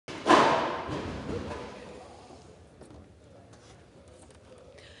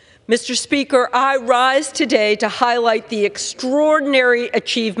Mr. Speaker, I rise today to highlight the extraordinary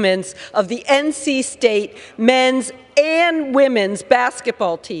achievements of the NC State men's and women's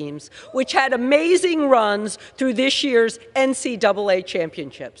basketball teams, which had amazing runs through this year's NCAA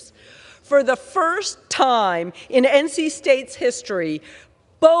championships. For the first time in NC State's history,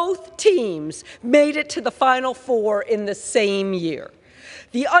 both teams made it to the Final Four in the same year.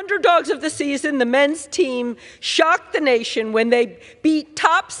 The underdogs of the season, the men's team, shocked the nation when they beat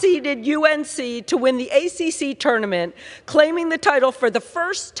top-seeded UNC to win the ACC tournament, claiming the title for the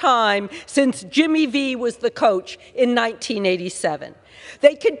first time since Jimmy V was the coach in 1987.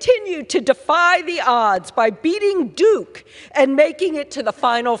 They continued to defy the odds by beating Duke and making it to the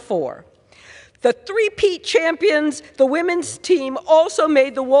Final Four. The three-peat champions, the women's team, also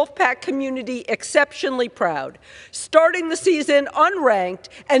made the Wolfpack community exceptionally proud, starting the season unranked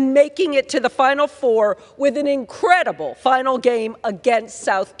and making it to the Final Four with an incredible final game against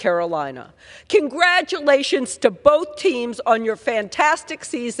South Carolina. Congratulations to both teams on your fantastic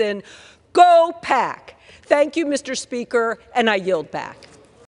season. Go Pack! Thank you, Mr. Speaker, and I yield back.